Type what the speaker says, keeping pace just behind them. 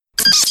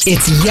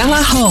It's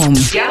Yalla Home.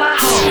 Yalla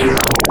Home.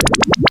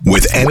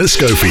 With Anna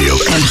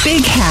Schofield and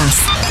Big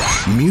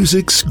Hass.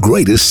 Music's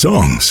greatest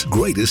songs.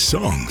 Greatest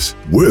songs.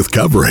 Worth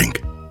covering.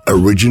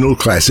 Original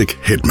classic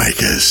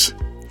hitmakers.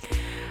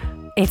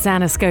 It's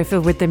Anna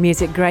Schofield with the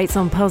Music Greats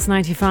on Pulse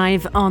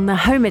 95 on the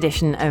home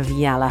edition of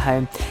Yalla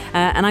Home.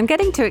 And I'm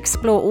getting to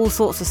explore all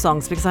sorts of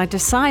songs because I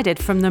decided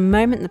from the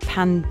moment the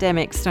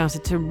pandemic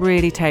started to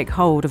really take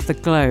hold of the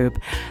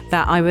globe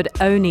that I would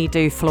only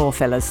do floor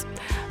fillers.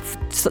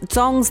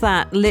 Songs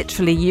that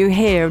literally you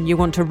hear and you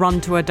want to run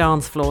to a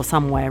dance floor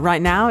somewhere.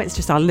 Right now, it's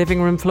just our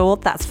living room floor.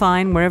 That's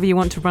fine. Wherever you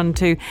want to run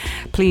to,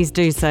 please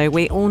do so.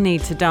 We all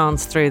need to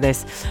dance through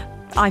this.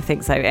 I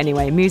think so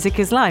anyway. Music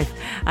is life.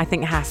 I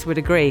think Hass would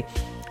agree.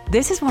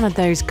 This is one of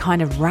those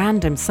kind of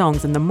random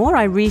songs, and the more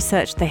I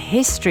researched the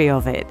history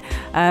of it,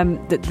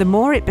 the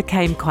more it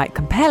became quite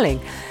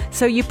compelling.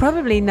 So you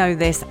probably know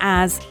this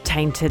as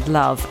Tainted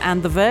Love,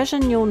 and the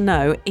version you'll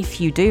know, if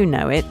you do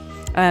know it,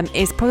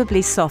 is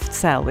probably Soft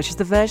Cell, which is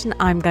the version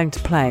I'm going to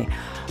play.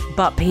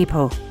 But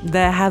people,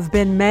 there have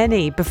been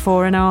many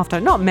before and after.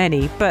 Not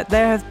many, but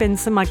there have been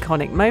some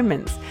iconic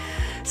moments.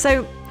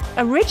 So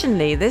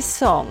originally, this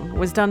song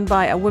was done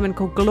by a woman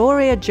called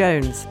Gloria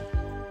Jones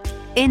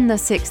in the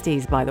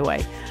 60s, by the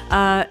way.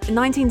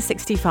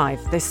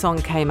 1965, this song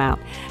came out.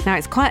 Now,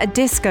 it's quite a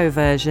disco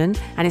version,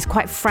 and it's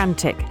quite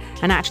frantic.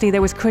 And actually,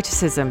 there was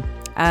criticism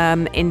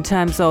in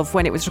terms of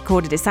when it was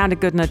recorded. It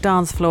sounded good on a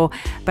dance floor,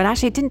 but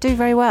actually, it didn't do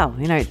very well.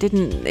 You know,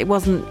 it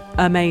wasn't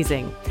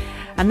amazing.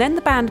 And then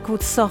the band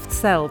called Soft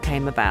Cell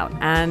came about,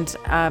 and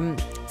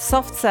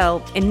Soft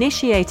Cell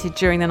initiated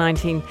during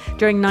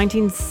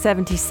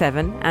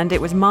 1977, and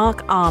it was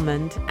Mark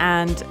Armand,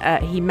 and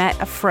he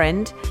met a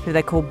friend who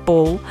they call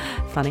Ball,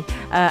 funny,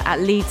 at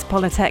Leeds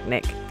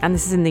Polytechnic, and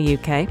this is in the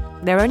UK.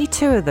 There are only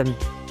two of them.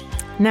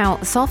 Now,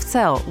 Soft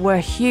Cell were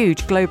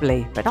huge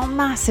globally, but not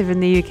massive in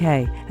the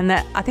UK, and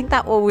I think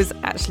that always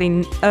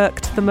actually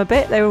irked them a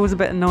bit. They were always a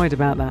bit annoyed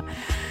about that.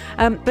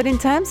 But in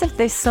terms of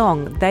this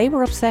song, they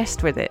were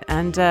obsessed with it,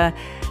 and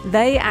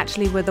they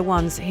actually were the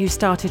ones who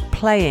started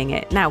playing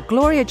it. Now,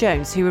 Gloria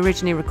Jones, who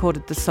originally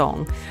recorded the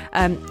song,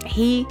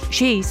 she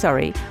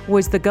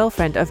was the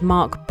girlfriend of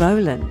Mark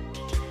Bolan.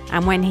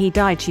 And when he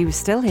died, she was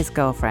still his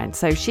girlfriend.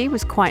 So she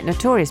was quite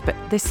notorious, but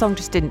this song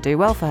just didn't do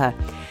well for her.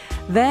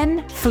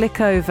 Then flick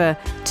over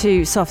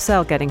to Soft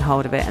Cell getting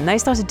hold of it, and they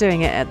started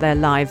doing it at their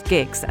live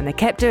gigs, and they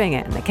kept doing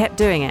it, and they kept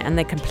doing it, and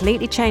they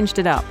completely changed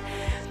it up.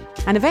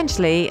 And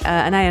eventually,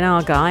 an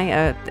A&R guy,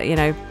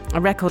 a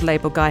record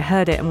label guy,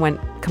 heard it and went,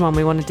 "Come on,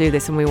 we want to do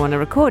this and we want to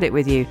record it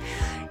with you."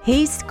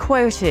 He's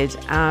quoted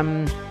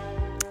and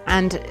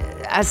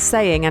as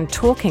saying and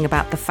talking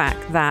about the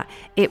fact that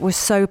it was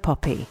so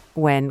poppy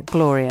when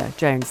Gloria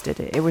Jones did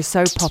it. It was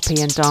so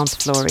poppy and dance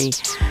floory.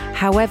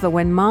 However,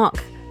 when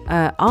Mark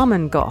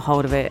Armand got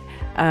hold of it,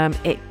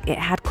 it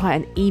had quite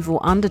an evil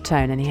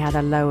undertone, and he had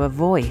a lower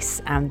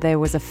voice, and there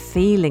was a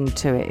feeling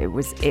to it.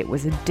 It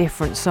was a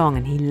different song,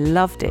 and he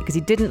loved it because he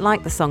didn't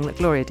like the song that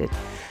Gloria did.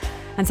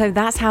 And so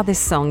that's how this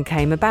song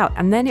came about.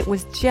 And then it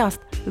was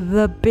just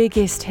the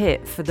biggest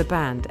hit for the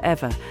band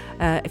ever.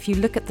 If you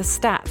look at the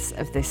stats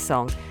of this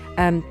song,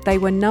 they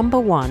were number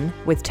one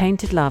with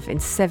Tainted Love in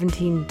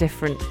 17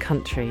 different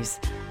countries.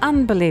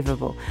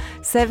 Unbelievable.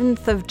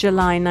 7th of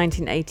July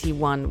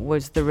 1981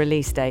 was the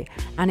release date,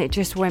 and it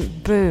just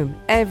went boom.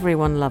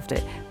 Everyone loved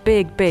it.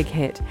 Big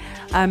hit.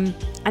 And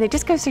it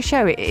just goes to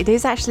show it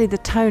is actually the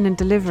tone and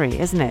delivery,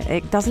 isn't it?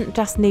 It doesn't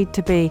just need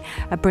to be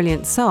a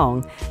brilliant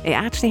song. It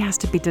actually has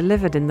to be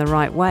delivered in the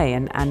right way,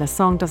 and a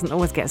song doesn't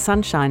always get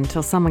sunshine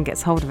until someone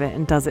gets hold of it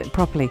and does it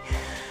properly.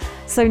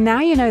 So now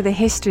you know the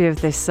history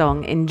of this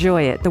song,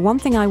 enjoy it. The one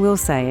thing I will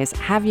say is,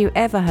 have you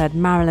ever heard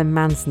Marilyn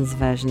Manson's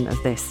version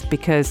of this?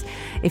 Because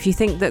if you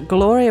think that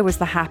Gloria was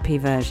the happy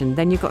version,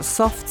 then you've got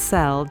Soft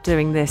Cell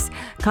doing this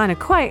kind of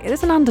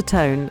there's an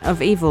undertone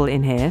of evil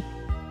in here.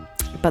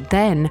 But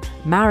then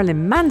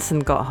Marilyn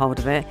Manson got hold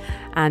of it,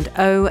 and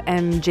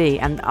OMG.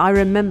 And I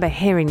remember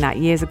hearing that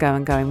years ago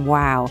and going,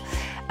 wow,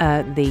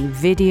 the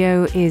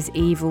video is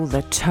evil,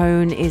 the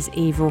tone is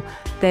evil.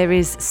 There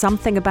is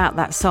something about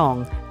that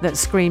song that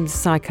screams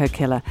Psycho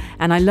Killer.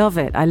 And I love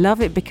it. I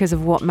love it because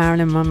of what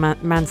Marilyn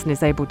Manson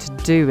is able to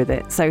do with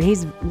it. So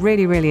he's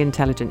really, really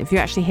intelligent. If you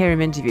actually hear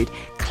him interviewed,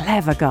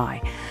 clever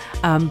guy.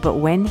 But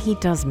when he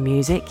does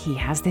music, he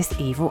has this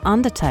evil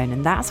undertone,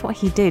 and that's what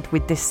he did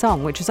with this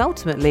song, which was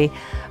ultimately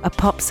a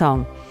pop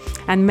song.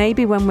 And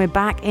maybe when we're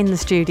back in the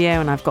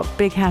studio and I've got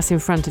Big Hass in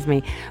front of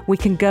me, we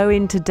can go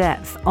into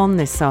depth on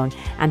this song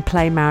and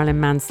play Marilyn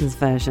Manson's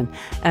version.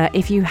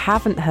 If you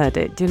haven't heard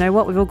it, do you know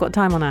what? We've all got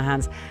time on our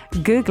hands.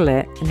 Google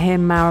it and hear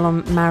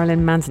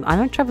Marilyn Manson. I'm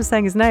having trouble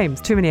saying his name.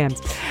 It's too many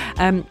M's.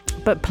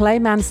 But play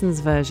Manson's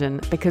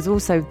version, because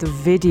also the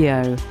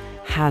video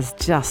has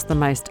just the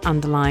most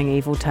underlying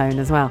evil tone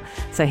as well.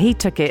 So he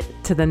took it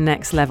to the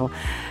next level.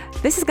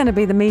 This is going to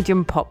be the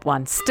medium pop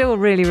one. Still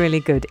really, really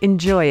good.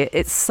 Enjoy it.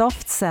 It's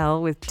Soft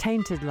Cell with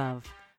Tainted Love.